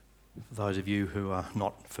For those of you who are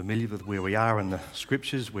not familiar with where we are in the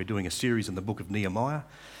scriptures, we're doing a series in the book of Nehemiah,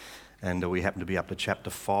 and we happen to be up to chapter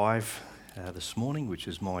 5 this morning, which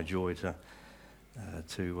is my joy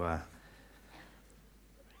to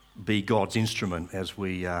be God's instrument as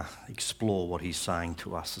we explore what he's saying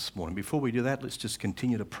to us this morning. Before we do that, let's just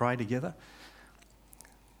continue to pray together.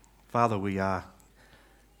 Father, we are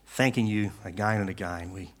thanking you again and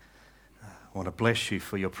again. We want to bless you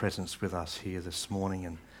for your presence with us here this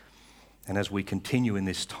morning, and as we continue in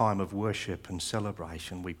this time of worship and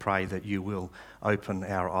celebration, we pray that you will open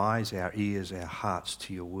our eyes, our ears, our hearts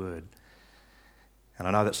to your word. And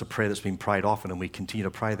I know that's a prayer that's been prayed often, and we continue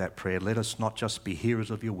to pray that prayer. Let us not just be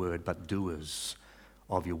hearers of your word, but doers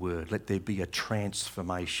of your word. Let there be a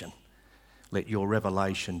transformation. Let your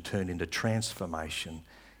revelation turn into transformation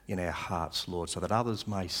in our hearts, Lord, so that others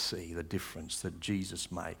may see the difference that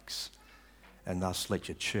Jesus makes. And thus let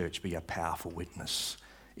your church be a powerful witness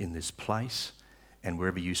in this place and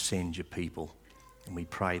wherever you send your people. And we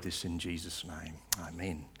pray this in Jesus' name.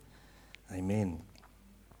 Amen. Amen.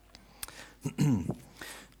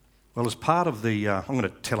 Well, as part of the... I'm going to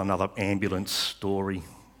tell another ambulance story.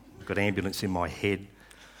 I've got ambulance in my head.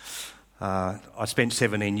 I spent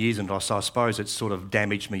 17 years in it, so I suppose it's sort of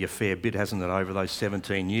damaged me a fair bit, hasn't it, over those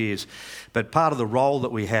 17 years. But part of the role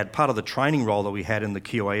that we had, part of the training role that we had in the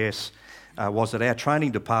QAS was that our training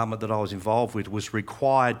department that I was involved with was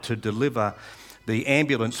required to deliver the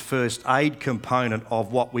ambulance first aid component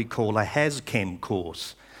of what we call a HAZChem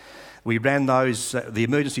course. We ran those, the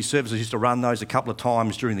emergency services used to run those a couple of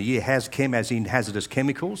times during the year, HAZChem as in hazardous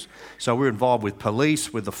chemicals. So we're involved with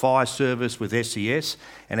police, with the fire service, with SES,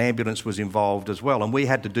 and ambulance was involved as well. And we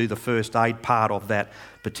had to do the first aid part of that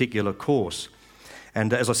particular course.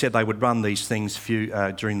 And as I said, they would run these things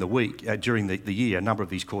during the week, during the year, a number of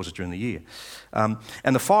these courses during the year. And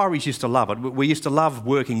the fireys used to love it. We used to love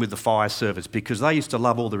working with the fire service because they used to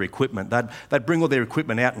love all their equipment. They'd bring all their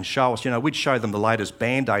equipment out and show us, we'd show them the latest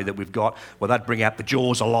Band-Aid that we've got. Well, they'd bring out the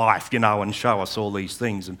Jaws of Life, and show us all these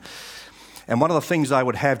things. And one of the things they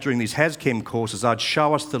would have during these HAZChem courses, they'd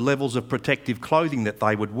show us the levels of protective clothing that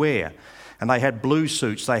they would wear. And they had blue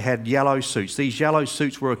suits, they had yellow suits. These yellow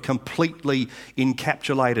suits were a completely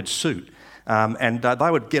encapsulated suit. And they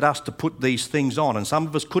would get us to put these things on. And some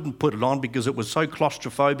of us couldn't put it on because it was so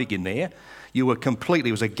claustrophobic in there. It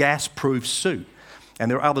was a gas-proof suit. And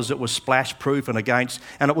there were others that were splash-proof and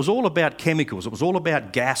it was all about chemicals. It was all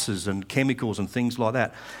about gases and chemicals and things like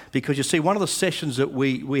that. Because you see, one of the sessions that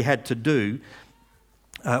we had to do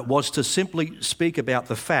was to simply speak about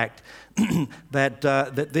the fact that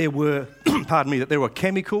there were, that there were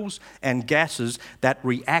chemicals and gases that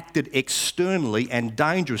reacted externally and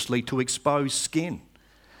dangerously to exposed skin.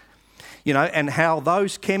 And how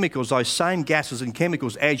those chemicals, those same gases and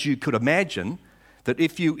chemicals, as you could imagine, that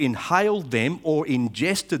if you inhaled them or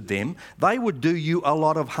ingested them, they would do you a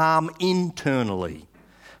lot of harm internally.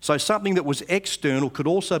 So something that was external could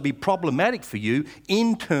also be problematic for you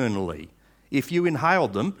internally if you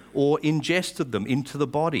inhaled them or ingested them into the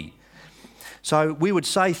body. So we would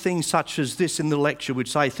say things such as this in the lecture. We'd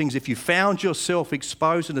say things, if you found yourself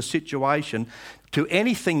exposed in a situation to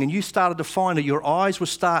anything and you started to find that your eyes were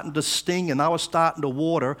starting to sting and they were starting to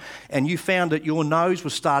water, and you found that your nose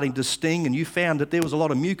was starting to sting, and you found that there was a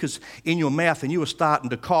lot of mucus in your mouth and you were starting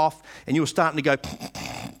to cough and you were starting to go,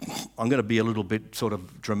 I'm going to be a little bit sort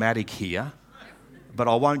of dramatic here, but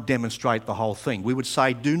I won't demonstrate the whole thing. We would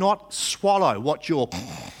say, do not swallow what you're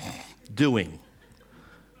doing.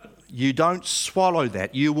 You don't swallow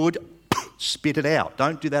that. You would spit it out.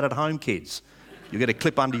 Don't do that at home, kids. You get a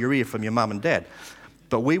clip under your ear from your mum and dad.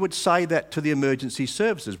 But we would say that to the emergency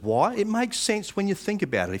services. Why? It makes sense when you think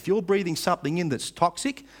about it. If you're breathing something in that's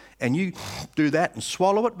toxic and you do that and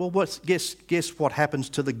swallow it, well, guess what happens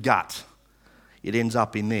to the gut? It ends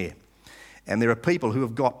up in there. And there are people who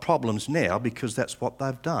have got problems now because that's what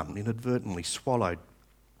they've done, inadvertently swallowed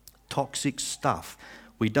toxic stuff.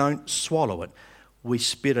 We don't swallow it. We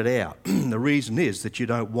spit it out. The reason is that you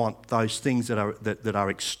don't want those things that are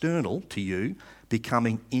external to you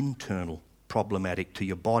becoming internal, problematic to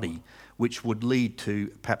your body, which would lead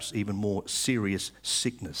to perhaps even more serious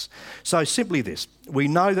sickness. So simply this, we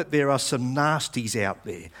know that there are some nasties out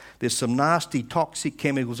there. There's some nasty toxic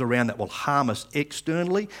chemicals around that will harm us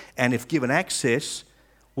externally, and if given access,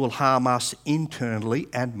 will harm us internally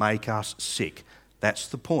and make us sick. That's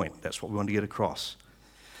the point. That's what we want to get across.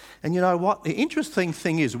 And you know what? The interesting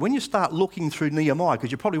thing is when you start looking through Nehemiah,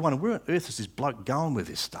 because you're probably wondering, where on earth is this bloke going with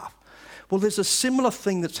this stuff? Well, there's a similar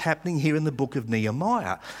thing that's happening here in the book of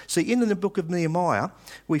Nehemiah. See, in the book of Nehemiah,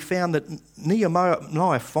 we found that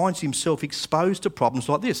Nehemiah finds himself exposed to problems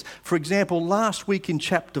like this. For example, last week in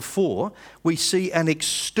chapter 4, we see an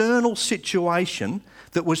external situation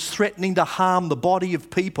that was threatening to harm the body of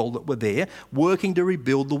people that were there working to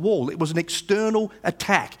rebuild the wall. It was an external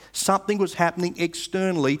attack. Something was happening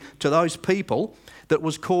externally to those people that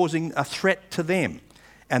was causing a threat to them.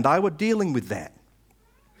 And they were dealing with that.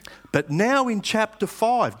 But now in chapter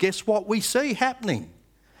 5, guess what we see happening?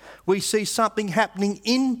 We see something happening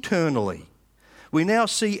internally. We now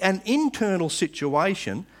see an internal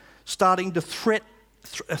situation starting to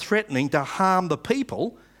threatening to harm the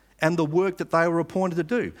people and the work that they were appointed to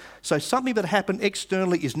do. So something that happened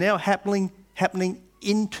externally is now happening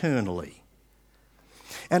internally.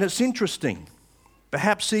 And it's interesting,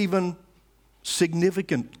 perhaps even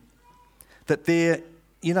significant, that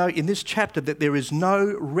in this chapter, that there is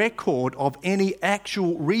no record of any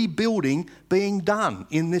actual rebuilding being done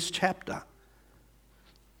in this chapter.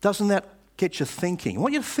 Doesn't that get you thinking? I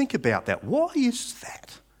want you to think about that. Why is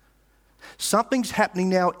that? Something's happening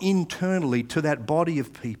now internally to that body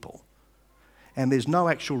of people, and there's no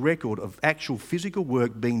actual record of actual physical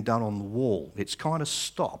work being done on the wall. It's kind of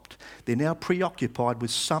stopped. They're now preoccupied with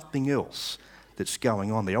something else that's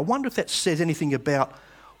going on there. I wonder if that says anything about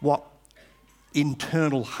what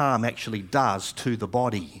internal harm actually does to the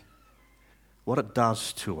body, what it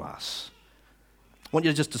does to us. I want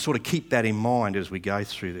you just to sort of keep that in mind as we go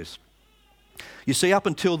through this. You see, up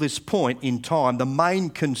until this point in time, the main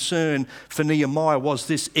concern for Nehemiah was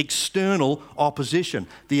this external opposition,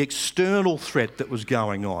 the external threat that was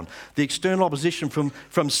going on, the external opposition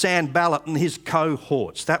from Sanballat and his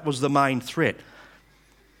cohorts. That was the main threat.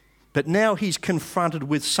 But now he's confronted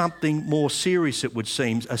with something more serious, it would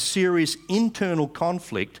seem, a serious internal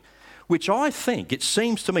conflict, which I think, it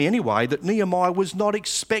seems to me anyway, that Nehemiah was not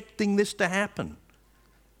expecting this to happen.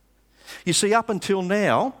 You see, up until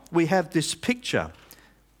now, we have this picture.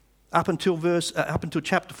 Up until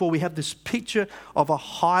chapter 4, we have this picture of a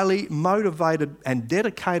highly motivated and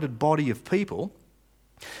dedicated body of people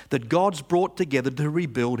that God's brought together to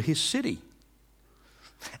rebuild his city.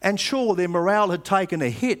 And sure, their morale had taken a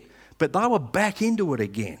hit, but they were back into it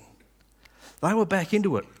again. They were back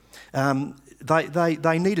into it.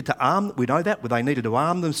 They needed to arm, we know that, they needed to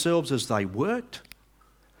arm themselves as they worked.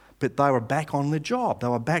 But they were back on the job. They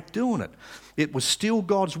were back doing it. It was still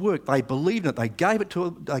God's work. They believed in it. They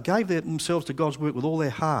gave themselves to God's work with all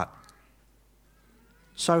their heart.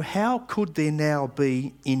 So how could there now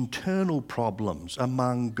be internal problems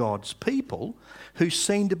among God's people who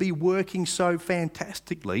seem to be working so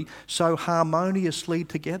fantastically, so harmoniously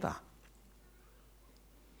together?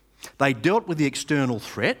 They dealt with the external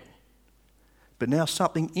threat, but now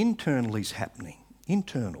something internally is happening.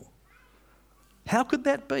 Internal. How could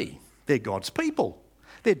that be? They're God's people.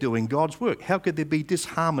 They're doing God's work. How could there be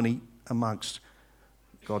disharmony amongst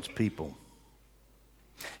God's people?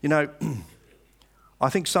 You know, I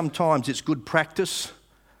think sometimes it's good practice.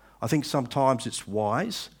 I think sometimes it's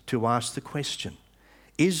wise to ask the question,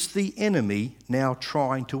 is the enemy now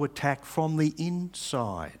trying to attack from the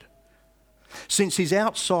inside? Since his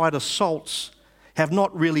outside assaults have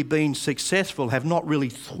not really been successful, have not really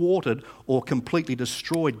thwarted or completely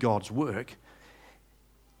destroyed God's work,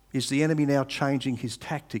 is the enemy now changing his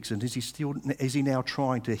tactics, and is he now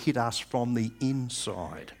trying to hit us from the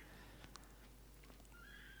inside?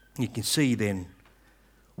 You can see then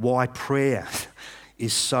why prayer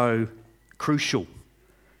is so crucial.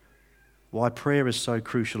 Why prayer is so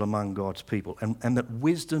crucial among God's people, and that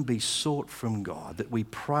wisdom be sought from God, that we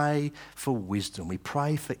pray for wisdom, we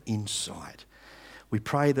pray for insight. We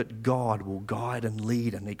pray that God will guide and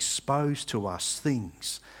lead and expose to us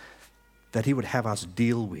things that he would have us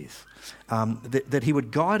deal with, that he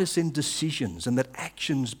would guide us in decisions, and that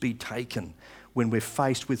actions be taken when we're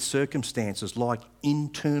faced with circumstances like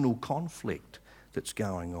internal conflict that's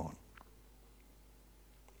going on.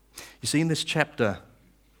 You see, in this chapter,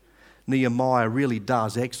 Nehemiah really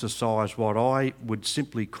does exercise what I would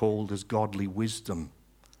simply call as godly wisdom.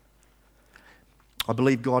 I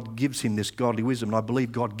believe God gives him this godly wisdom, and I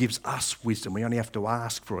believe God gives us wisdom. We only have to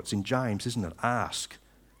ask for it. It's in James, isn't it? Ask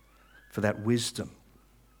for that wisdom.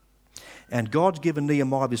 And God's given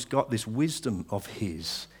Nehemiah this wisdom of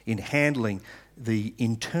his in handling the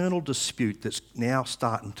internal dispute that's now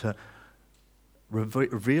starting to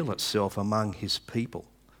reveal itself among his people.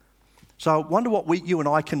 So I wonder what you and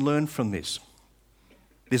I can learn from this.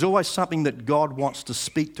 There's always something that God wants to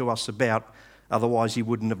speak to us about, otherwise he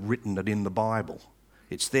wouldn't have written it in the Bible.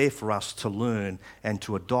 It's there for us to learn and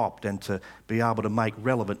to adopt and to be able to make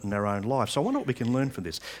relevant in our own life. So I wonder what we can learn from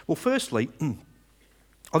this. Well, firstly,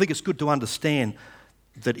 I think it's good to understand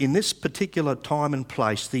that in this particular time and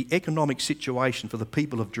place, the economic situation for the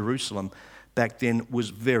people of Jerusalem back then was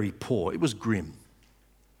very poor. It was grim.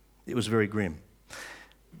 It was very grim.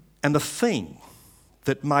 And the thing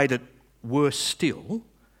that made it worse still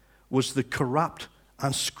was the corrupt,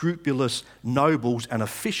 unscrupulous nobles and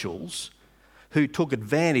officials who took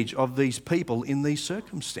advantage of these people in these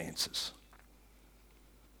circumstances.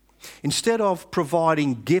 Instead of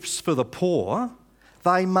providing gifts for the poor,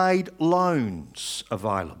 they made loans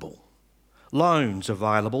available.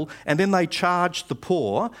 And then they charged the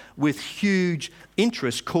poor with huge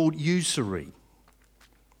interest called usury.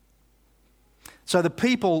 So the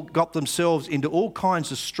people got themselves into all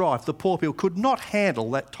kinds of strife. The poor people could not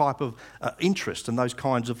handle that type of interest and those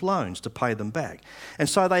kinds of loans to pay them back. And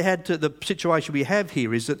so they had to, the situation we have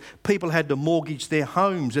here is that people had to mortgage their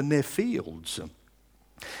homes and their fields.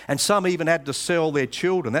 And some even had to sell their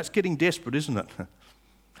children. That's getting desperate, isn't it?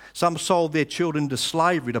 Some sold their children to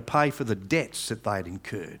slavery to pay for the debts that they'd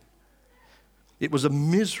incurred. It was a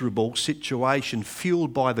miserable situation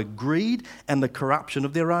fueled by the greed and the corruption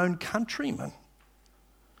of their own countrymen.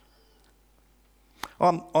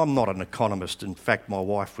 I'm not an economist. In fact, my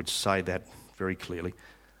wife would say that very clearly.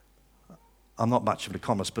 I'm not much of an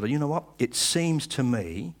economist, but you know what? It seems to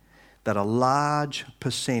me that a large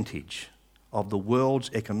percentage of the world's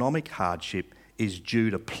economic hardship is due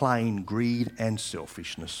to plain greed and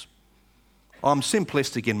selfishness. I'm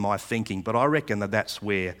simplistic in my thinking, but I reckon that that's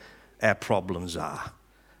where our problems are.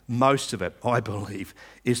 Most of it, I believe,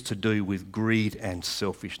 is to do with greed and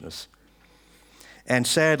selfishness. And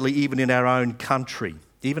sadly, even in our own country,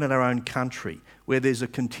 where there's a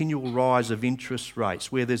continual rise of interest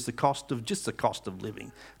rates, where there's the cost of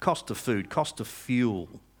living, cost of food, cost of fuel.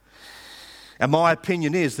 And my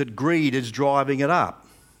opinion is that greed is driving it up.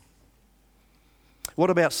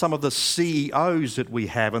 What about some of the CEOs that we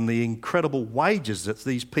have and the incredible wages that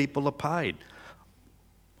these people are paid?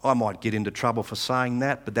 I might get into trouble for saying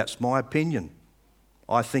that, but that's my opinion.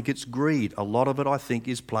 I think it's greed. A lot of it, I think,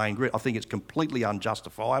 is plain greed. I think it's completely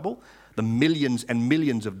unjustifiable. The millions and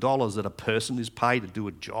millions of dollars that a person is paid to do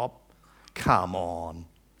a job. Come on.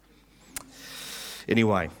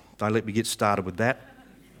 Anyway, don't let me get started with that.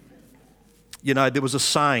 You know, there was a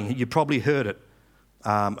saying, you probably heard it,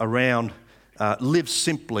 around live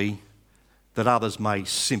simply that others may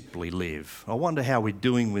simply live. I wonder how we're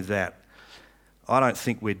doing with that. I don't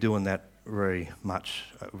think we're doing that very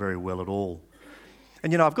well at all.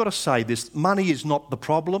 And you know, I've got to say this, money is not the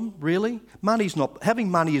problem, really. Having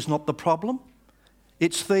money is not the problem.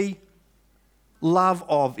 It's the love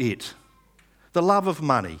of it. The love of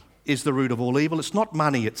money is the root of all evil. It's not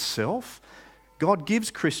money itself. God gives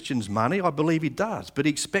Christians money, I believe he does, but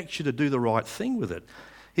he expects you to do the right thing with it.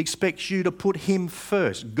 He expects you to put him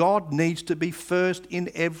first. God needs to be first in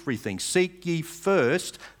everything. Seek ye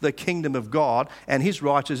first the kingdom of God and his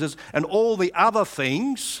righteousness, and all the other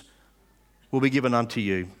things will be given unto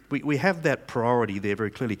you. We have that priority there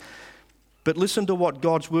very clearly. But listen to what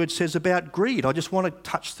God's word says about greed. I just want to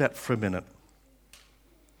touch that for a minute.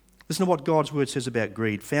 Listen to what God's word says about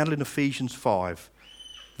greed, found in Ephesians 5,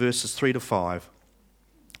 verses 3 to 5.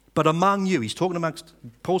 But among you,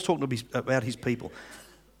 Paul's talking about his people,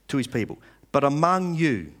 to his people. But among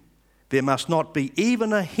you, there must not be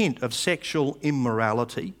even a hint of sexual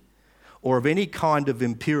immorality or of any kind of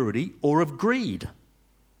impurity or of greed,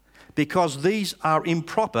 because these are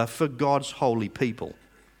improper for God's holy people.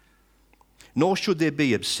 Nor should there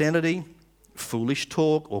be obscenity, foolish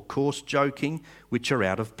talk, or coarse joking, which are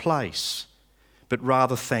out of place, but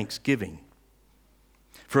rather thanksgiving.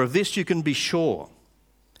 For of this you can be sure,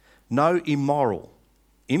 no immoral,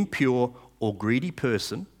 impure, or greedy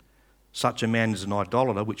person, such a man as an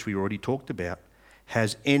idolater, which we already talked about,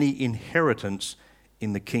 has any inheritance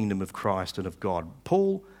in the kingdom of Christ and of God.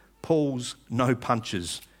 Paul pulls no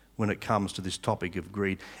punches when it comes to this topic of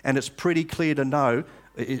greed. And it's pretty clear to know,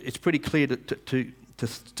 it's pretty clear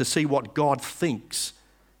to see what God thinks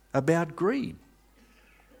about greed.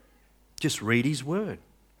 Just read his word.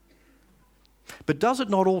 But does it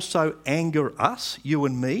not also anger us, you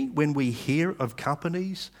and me, when we hear of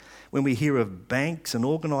companies, when we hear of banks and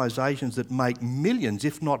organisations that make millions,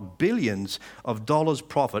 if not billions, of dollars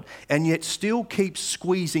profit and yet still keep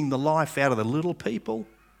squeezing the life out of the little people?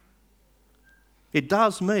 It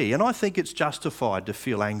does me, and I think it's justified to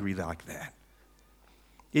feel angry like that.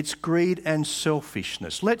 It's greed and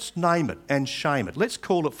selfishness. Let's name it and shame it. Let's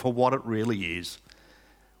call it for what it really is.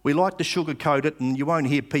 We like to sugarcoat it, and you won't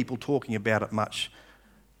hear people talking about it much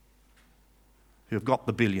who have got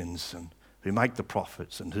the billions and who make the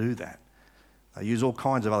profits and do that. They use all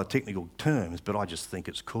kinds of other technical terms, but I just think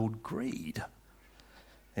it's called greed.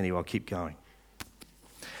 Anyway, I'll keep going.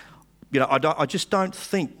 I just don't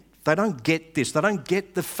think, they don't get this. They don't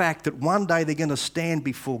get the fact that one day they're going to stand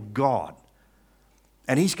before God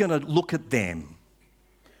and he's going to look at them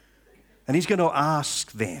and he's going to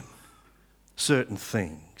ask them certain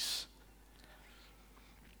things.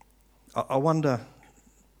 I wonder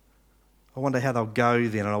how they'll go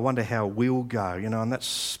then, and I wonder how we'll go, and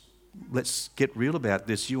let's get real about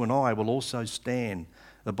this. You and I will also stand,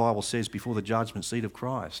 the Bible says, before the judgment seat of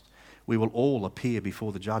Christ. We will all appear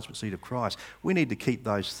before the judgment seat of Christ. We need to keep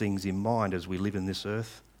those things in mind as we live in this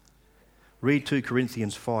earth. Read 2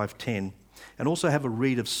 Corinthians 5:10, and also have a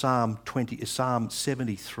read of Psalm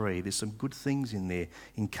 73. There's some good things in there,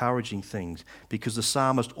 encouraging things, because the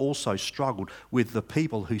psalmist also struggled with the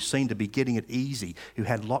people who seemed to be getting it easy, who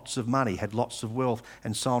had lots of money, had lots of wealth,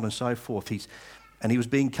 and so on and so forth. He was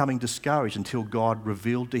becoming discouraged until God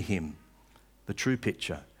revealed to him the true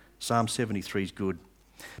picture. Psalm 73 is good.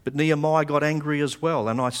 But Nehemiah got angry as well,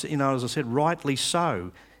 and as I said, rightly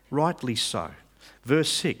so. Verse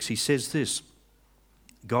 6, he says this.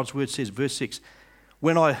 God's word says, verse 6,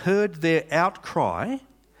 when I heard their outcry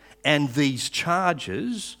and these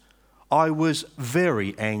charges, I was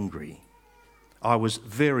very angry. But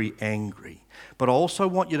I also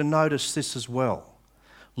want you to notice this as well.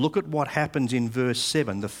 Look at what happens in verse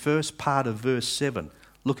 7, the first part of verse 7.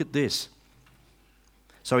 Look at this.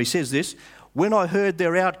 So he says this, when I heard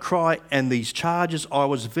their outcry and these charges, I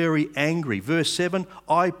was very angry. Verse 7,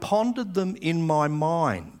 I pondered them in my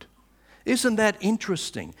mind. Isn't that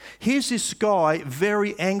interesting? Here's this guy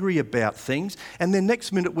very angry about things, and then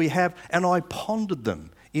next minute we have, and I pondered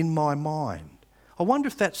them in my mind. I wonder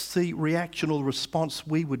if that's the reaction or response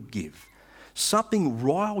we would give. Something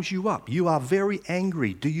riles you up. You are very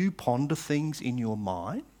angry. Do you ponder things in your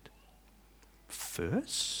mind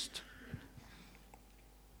first?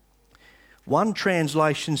 One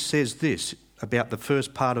translation says this about the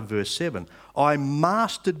first part of verse 7, I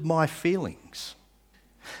mastered my feelings.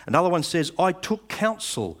 Another one says, I took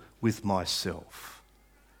counsel with myself.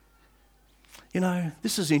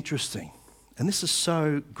 This is interesting, and this is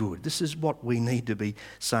so good. This is what we need to be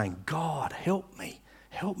saying, God, help me.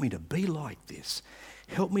 Help me to be like this.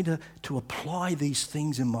 Help me to apply these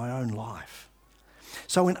things in my own life.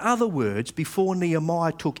 So in other words, before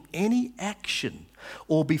Nehemiah took any action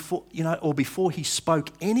or before he spoke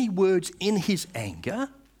any words in his anger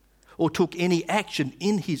or took any action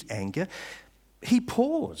in his anger, he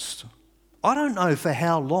paused. I don't know for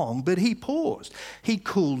how long, but he paused. He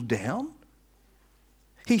cooled down.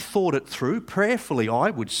 He thought it through prayerfully, I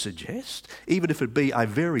would suggest, even if it be a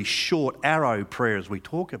very short arrow prayer as we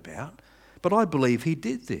talk about. But I believe he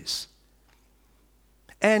did this.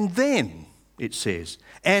 And then, it says,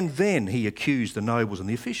 and then he accused the nobles and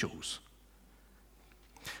the officials.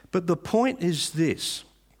 But the point is this,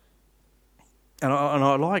 and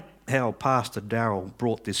I like how Pastor Darryl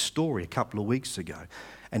brought this story a couple of weeks ago,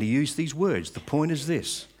 and he used these words. The point is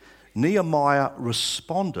this, Nehemiah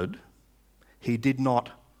responded, he did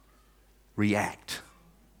not react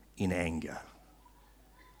in anger.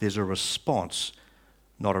 There's a response,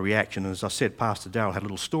 not a reaction. And as I said, Pastor Darryl had a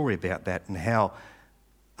little story about that and how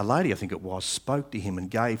a lady, I think it was, spoke to him and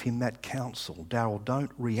gave him that counsel. Darryl,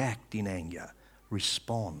 don't react in anger.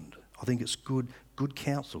 Respond. I think it's good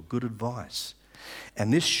counsel, good advice.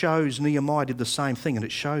 And this shows Nehemiah did the same thing, and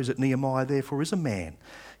it shows that Nehemiah therefore is a man.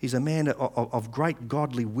 He's a man of great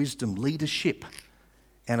godly wisdom, leadership,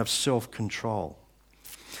 and of self-control.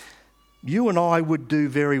 You and I would do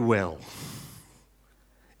very well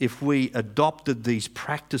if we adopted these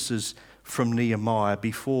practices from Nehemiah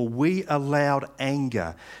before we allowed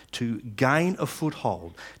anger to gain a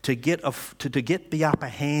foothold, to get the upper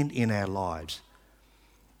hand in our lives.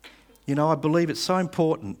 I believe it's so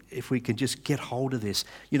important if we can just get hold of this.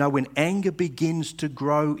 When anger begins to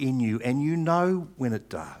grow in you, and you know when it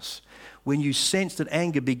does, when you sense that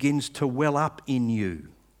anger begins to well up in you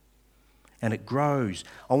and it grows,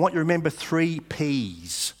 I want you to remember 3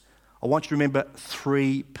 P's. I want you to remember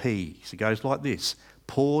 3 P's. It goes like this.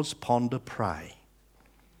 Pause, ponder, pray.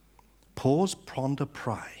 Pause, ponder,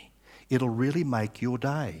 pray. It'll really make your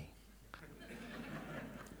day.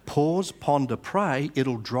 Pause, ponder, pray.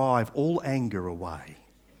 It'll drive all anger away.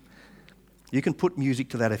 You can put music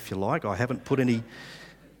to that if you like. I haven't put anything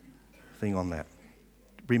on that.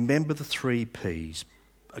 Remember the 3 P's,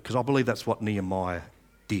 because I believe that's what Nehemiah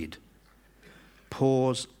did.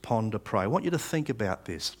 Pause, ponder, pray. I want you to think about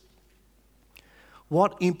this.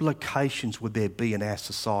 What implications would there be in our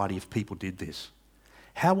society if people did this?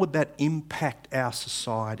 How would that impact our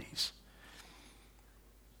societies?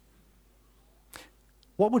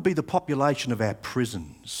 What would be the population of our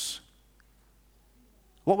prisons?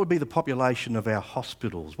 What would be the population of our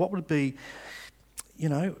hospitals? What would it be,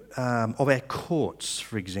 of our courts,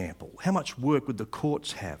 for example? How much work would the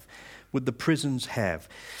courts have? Would the prisons have?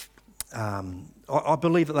 I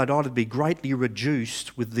believe that they'd either be greatly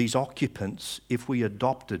reduced with these occupants if we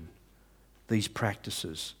adopted these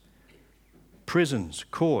practices. Prisons,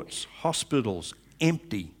 courts, hospitals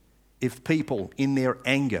empty if people in their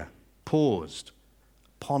anger paused,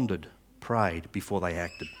 pondered, prayed before they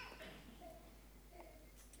acted.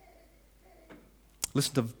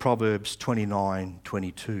 Listen to Proverbs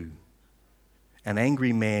 29:22. An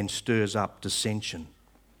angry man stirs up dissension,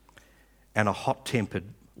 and a hot-tempered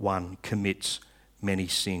one commits many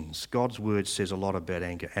sins. God's word says a lot about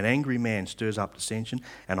anger. An angry man stirs up dissension,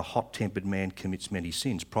 and a hot-tempered man commits many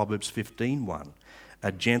sins. Proverbs 15:1.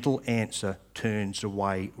 A gentle answer turns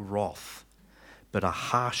away wrath, but a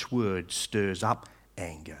harsh word stirs up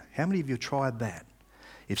anger. How many of you have tried that?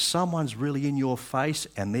 If someone's really in your face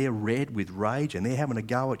and they're red with rage and they're having a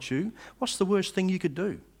go at you, what's the worst thing you could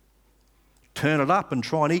do? Turn it up and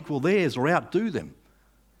try and equal theirs or outdo them?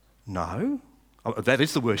 No. Oh, that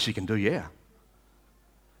is the worst you can do, yeah.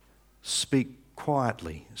 Speak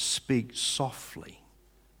quietly, speak softly,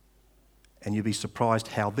 and you'll be surprised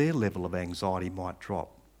how their level of anxiety might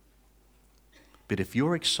drop. But if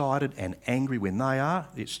you're excited and angry when they are,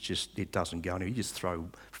 it doesn't go anywhere. You just throw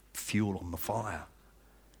fuel on the fire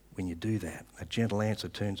when you do that. A gentle answer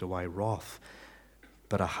turns away wrath,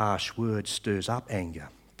 but a harsh word stirs up anger.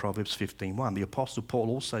 Proverbs 15:1. The Apostle Paul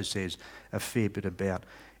also says a fair bit about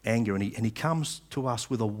anger, and he comes to us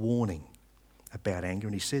with a warning about anger,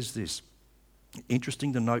 and he says this.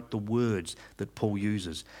 Interesting to note the words that Paul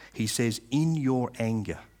uses. He says, in your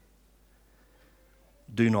anger,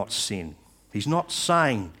 do not sin. He's not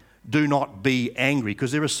saying do not be angry,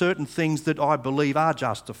 because there are certain things that I believe are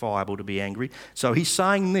justifiable to be angry. So he's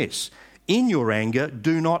saying this, in your anger,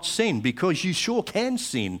 do not sin, because you sure can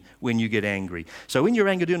sin when you get angry. So in your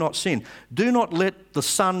anger, do not sin. Do not let the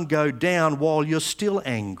sun go down while you're still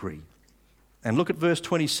angry. And look at verse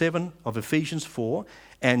 27 of Ephesians 4.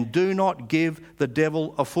 And do not give the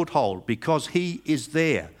devil a foothold, because he is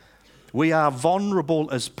there. We are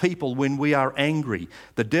vulnerable as people when we are angry.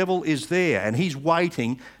 The devil is there and he's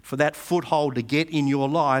waiting for that foothold to get in your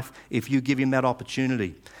life if you give him that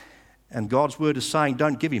opportunity. And God's word is saying,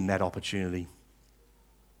 don't give him that opportunity.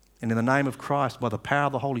 And in the name of Christ, by the power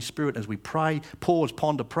of the Holy Spirit, as we pray, pause,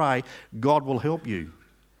 ponder, pray, God will help you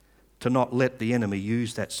to not let the enemy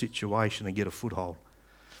use that situation and get a foothold.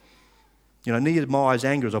 Nehemiah's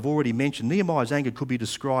anger, as I've already mentioned, Nehemiah's anger could be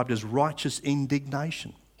described as righteous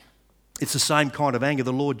indignation. It's the same kind of anger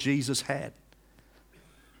the Lord Jesus had.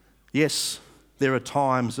 Yes, there are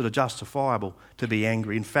times that are justifiable to be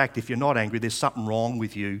angry. In fact, if you're not angry, there's something wrong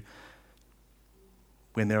with you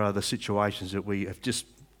when there are the situations that we have just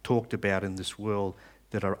talked about in this world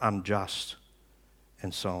that are unjust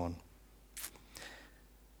and so on.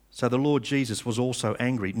 So the Lord Jesus was also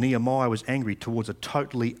angry. Nehemiah was angry towards a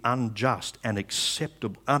totally unjust and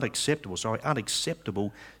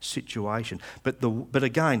unacceptable situation. But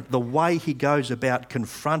again, the way he goes about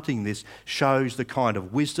confronting this shows the kind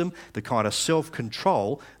of wisdom, the kind of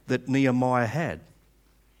self-control that Nehemiah had.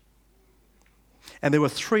 And there were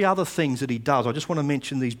three other things that he does. I just want to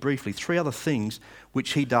mention these briefly. Three other things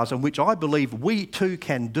which he does and which I believe we too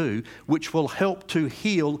can do, which will help to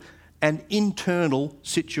heal an internal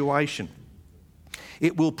situation.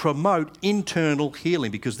 It will promote internal healing,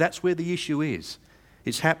 because that's where the issue is.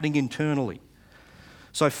 It's happening internally.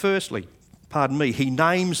 So firstly, he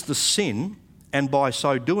names the sin, and by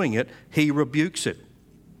so doing it, he rebukes it.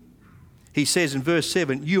 He says in verse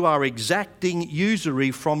 7, you are exacting usury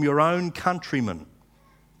from your own countrymen.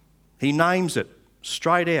 He names it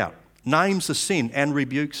straight out, names the sin and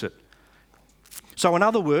rebukes it. So in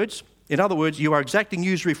other words, you are exacting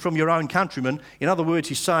usury from your own countrymen. In other words,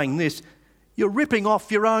 he's saying this, you're ripping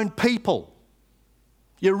off your own people.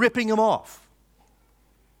 You're ripping them off.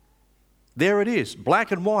 There it is,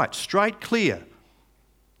 black and white, straight, clear.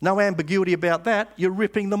 No ambiguity about that. You're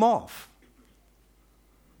ripping them off.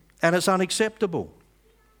 And it's unacceptable.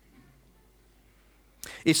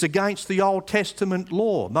 It's against the Old Testament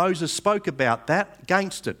law. Moses spoke about that,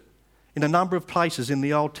 against it, in a number of places in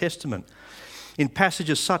the Old Testament. In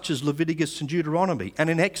passages such as Leviticus and Deuteronomy, and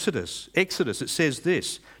in Exodus it says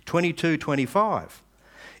this, 22:25.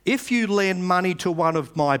 If you lend money to one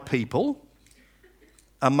of my people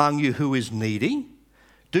among you who is needy,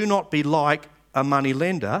 do not be like a money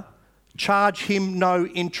lender, charge him no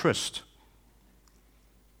interest.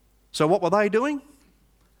 So what were they doing?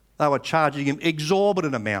 They were charging him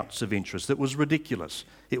exorbitant amounts of interest. It was ridiculous.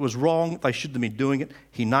 It was wrong. They shouldn't have been doing it.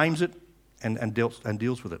 He names it and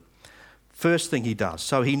deals with it. First thing he does.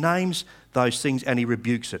 So he names those things and he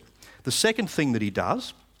rebukes it. The second thing that he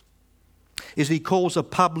does is he calls a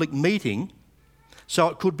public meeting so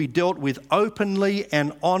it could be dealt with openly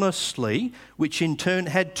and honestly, which in turn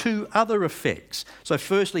had two other effects. So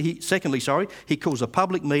secondly, he calls a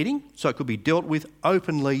public meeting so it could be dealt with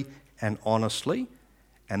openly and honestly,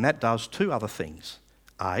 and that does two other things.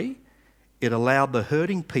 A, it allowed the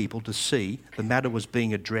hurting people to see the matter was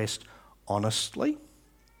being addressed honestly,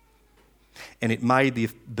 and it made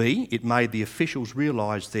the officials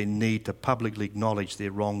realise their need to publicly acknowledge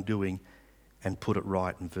their wrongdoing and put it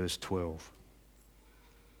right in verse 12.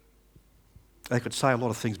 They could say a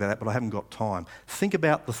lot of things about that, but I haven't got time. Think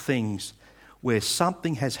about the things where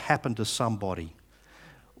something has happened to somebody.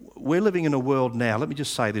 We're living in a world now, let me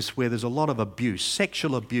just say this, where there's a lot of abuse.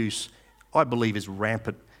 Sexual abuse, I believe, is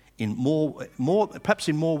rampant in perhaps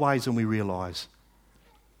in more ways than we realise.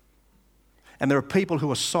 And there are people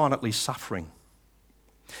who are silently suffering.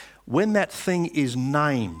 When that thing is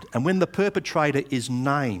named, and when the perpetrator is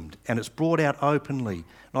named, and it's brought out openly,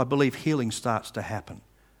 I believe healing starts to happen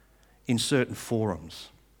in certain forums.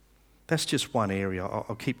 That's just one area.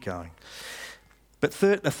 I'll keep going. But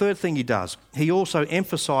the third thing he does, he also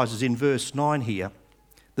emphasises in verse 9 here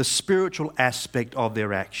the spiritual aspect of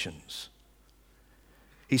their actions.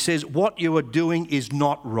 He says, what you are doing is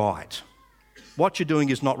not right. What you're doing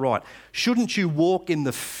is not right. Shouldn't you walk in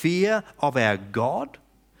the fear of our God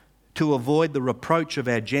to avoid the reproach of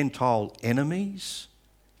our Gentile enemies?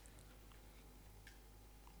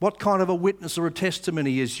 What kind of a witness or a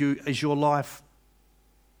testimony is your life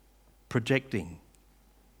projecting?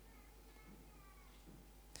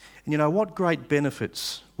 And you know, what great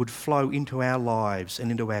benefits would flow into our lives and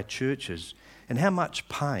into our churches, and how much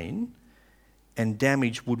pain and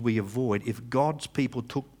damage would we avoid if God's people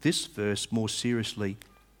took this verse more seriously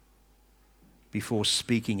before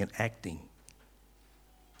speaking and acting?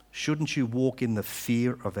 Shouldn't you walk in the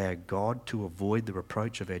fear of our God to avoid the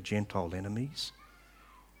reproach of our Gentile enemies?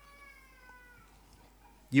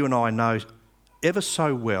 You and I know ever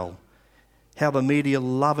so well how the media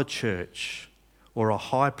love a church or a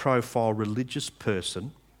high-profile religious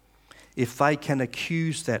person if they can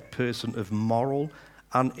accuse that person of moral,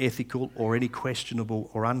 unethical, or any questionable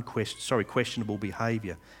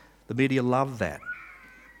behaviour. The media love that.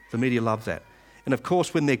 The media love that. And of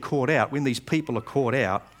course, when they're caught out, when these people are caught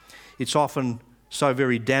out, it's often so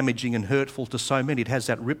very damaging and hurtful to so many. It has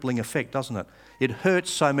that rippling effect, doesn't it? It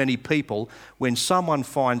hurts so many people when someone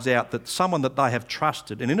finds out that someone that they have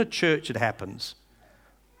trusted, and in a church it happens,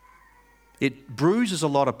 it bruises a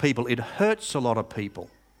lot of people, it hurts a lot of people.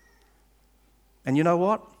 And you know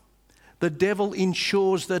what? The devil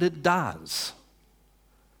ensures that it does.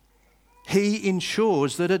 He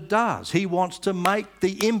ensures that it does. He wants to make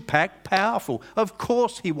the impact powerful. Of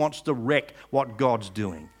course he wants to wreck what God's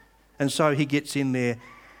doing. And so he gets in there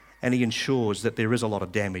and he ensures that there is a lot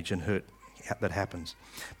of damage and hurt that happens.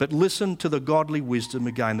 But listen to the godly wisdom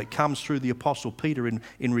again that comes through the Apostle Peter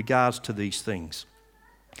in regards to these things.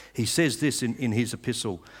 He says this in his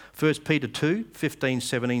epistle. 1 Peter 2, 15,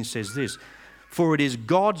 17 says this, "For it is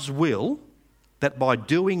God's will that by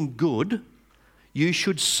doing good you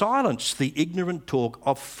should silence the ignorant talk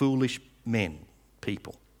of foolish men,"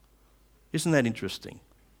 people. Isn't that interesting?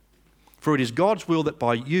 For it is God's will that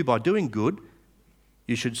by doing good,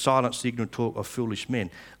 you should silence the ignorant talk of foolish men.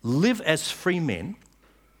 Live as free men,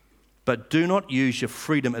 but do not use your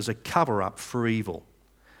freedom as a cover-up for evil.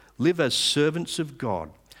 Live as servants of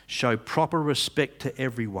God. Show proper respect to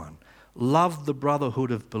everyone. Love the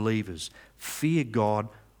brotherhood of believers. Fear God.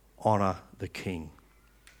 Honour the King.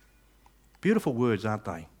 Beautiful words, aren't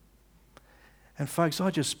they? And folks,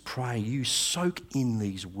 I just pray you soak in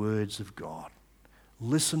these words of God.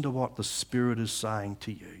 Listen to what the Spirit is saying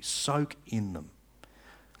to you. Soak in them.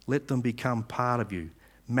 Let them become part of you.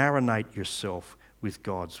 Marinate yourself with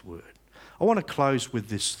God's word. I want to close with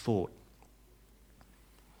this thought.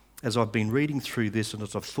 As I've been reading through this and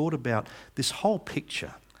as I've thought about this whole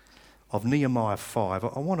picture of Nehemiah 5,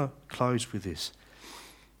 I want to close with this.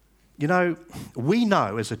 You know, we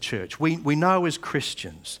know as a church, we know as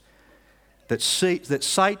Christians that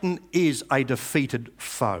Satan is a defeated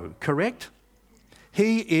foe, correct?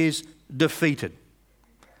 He is defeated.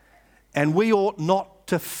 And we ought not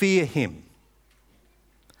to fear him.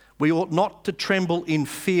 We ought not to tremble in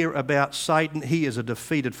fear about Satan. He is a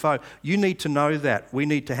defeated foe. You need to know that. We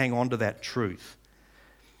need to hang on to that truth.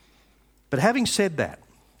 But having said that,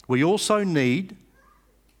 we also need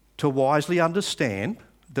to wisely understand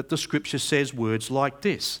that the scripture says words like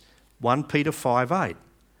this. 1 Peter 5:8.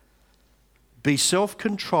 Be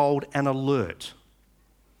self-controlled and alert.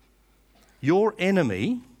 Your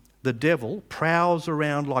enemy, the devil, prowls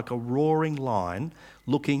around like a roaring lion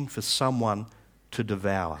looking for someone to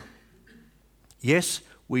devour. Yes,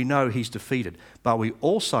 we know he's defeated, but we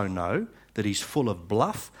also know that he's full of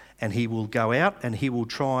bluff, and he will go out and he will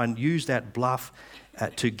try and use that bluff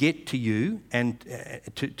to get to you and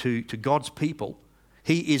to God's people.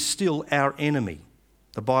 He is still our enemy.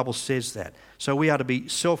 The Bible says that. So we are to be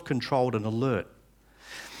self-controlled and alert.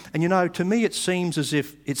 And you know, to me it seems as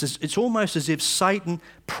if, it's almost as if Satan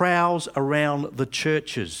prowls around the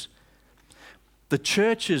churches. The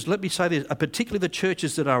churches, let me say this, particularly the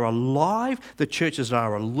churches that are alive, the churches that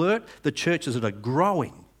are alert, the churches that are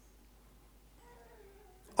growing.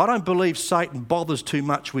 I don't believe Satan bothers too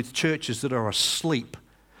much with churches that are asleep,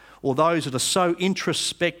 or those that are so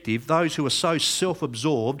introspective, those who are so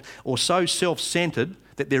self-absorbed or so self-centered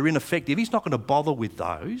that they're ineffective. He's not going to bother with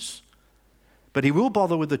those. But he will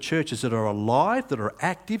bother with the churches that are alive, that are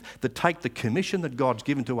active, that take the commission that God's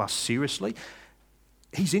given to us seriously.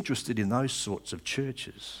 He's interested in those sorts of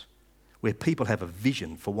churches where people have a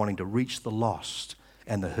vision for wanting to reach the lost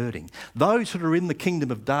and the hurting. Those that are in the kingdom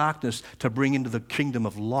of darkness to bring into the kingdom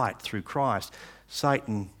of light through Christ.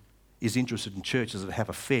 Satan is interested in churches that have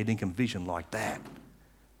a fair dinkum vision like that.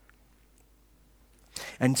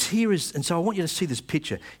 And so I want you to see this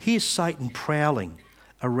picture. Here's Satan prowling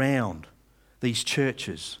around these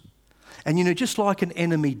churches. And you know, just like an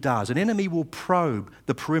enemy does, an enemy will probe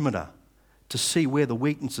the perimeter to see where the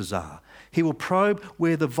weaknesses are. He will probe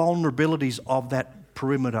where the vulnerabilities of that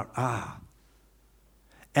perimeter are.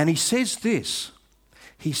 And he says this.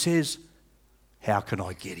 He says, how can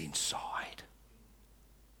I get inside?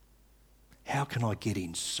 How can I get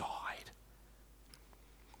inside?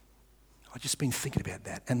 I've just been thinking about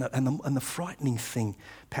that. And the frightening thing,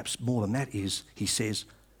 perhaps more than that, is he says,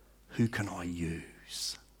 who can I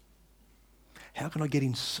use? How can I get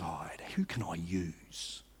inside? Who can I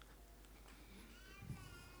use?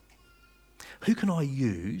 Who can I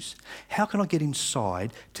use? How can I get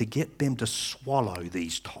inside to get them to swallow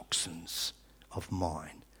these toxins of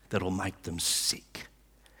mine that'll make them sick,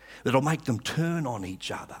 that'll make them turn on each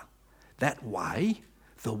other? That way,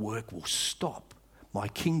 the work will stop. My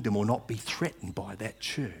kingdom will not be threatened by that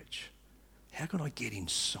church. How can I get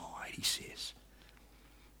inside, he says.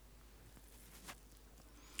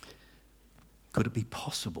 Could it be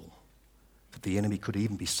possible that the enemy could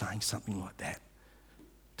even be saying something like that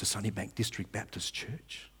to Sunnybank District Baptist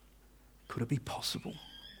Church? Could it be possible?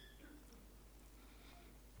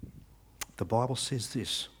 The Bible says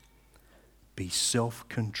this, be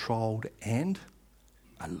self-controlled and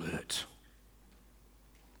alert.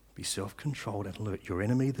 Be self-controlled and alert. Your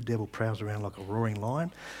enemy, the devil, prowls around like a roaring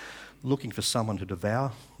lion, looking for someone to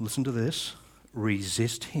devour. Listen to this.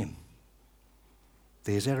 Resist him.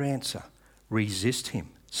 There's our answer. Resist him,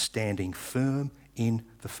 standing firm in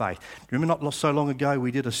the faith. Remember not so long ago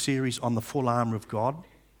we did a series on the full armour of God?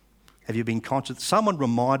 Have you been conscious? Someone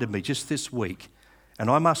reminded me just this week, and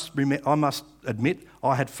I must admit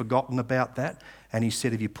I had forgotten about that, and he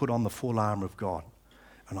said, have you put on the full armour of God?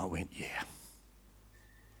 And I went, yeah.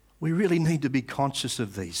 We really need to be conscious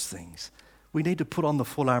of these things. We need to put on the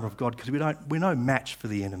full armour of God because we're no match for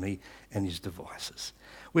the enemy and his devices.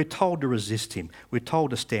 We're told to resist him. We're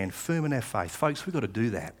told to stand firm in our faith. Folks, we've got to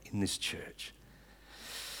do that in this church.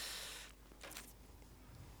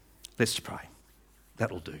 Let's pray.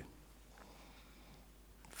 That'll do.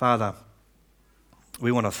 Father,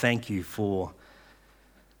 we want to thank you for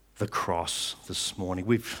the cross this morning.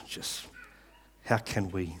 How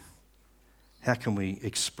can we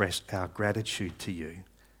express our gratitude to you?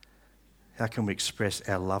 How can we express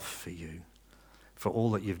our love for you, for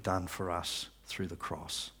all that you've done for us through the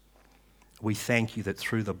cross? We thank you that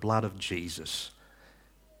through the blood of Jesus,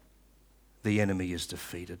 the enemy is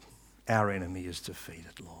defeated. Our enemy is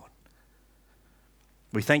defeated, Lord.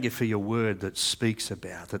 We thank you for your word that speaks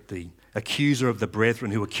about that the accuser of the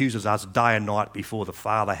brethren who accuses us day and night before the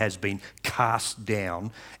Father has been cast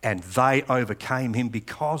down, and they overcame him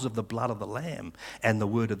because of the blood of the Lamb and the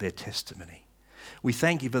word of their testimony. We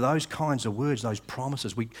thank you for those kinds of words, those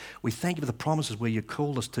promises. We thank you for the promises where you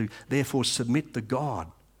called us to therefore submit to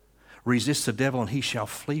God. Resist the devil and he shall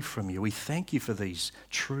flee from you. We thank you for these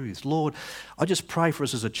truths. Lord, I just pray for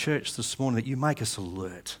us as a church this morning that you make us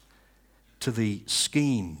alert to the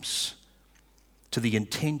schemes, to the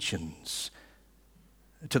intentions,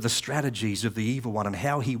 to the strategies of the evil one and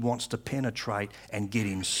how he wants to penetrate and get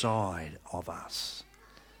inside of us.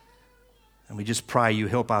 And we just pray you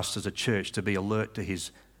help us as a church to be alert to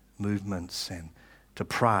his movements and to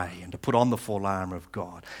pray and to put on the full armour of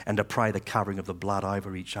God and to pray the covering of the blood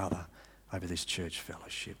over each other, over this church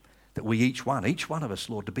fellowship. That we each one of us,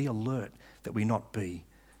 Lord, to be alert, that we not be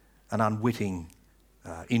an unwitting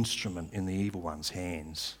instrument in the evil one's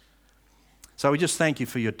hands. So we just thank you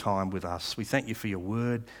for your time with us. We thank you for your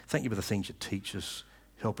word. Thank you for the things you teach us.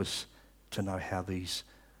 Help us to know how these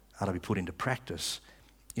are to be put into practice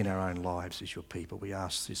in our own lives as your people. We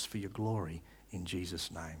ask this for your glory in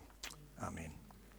Jesus' name. Amen.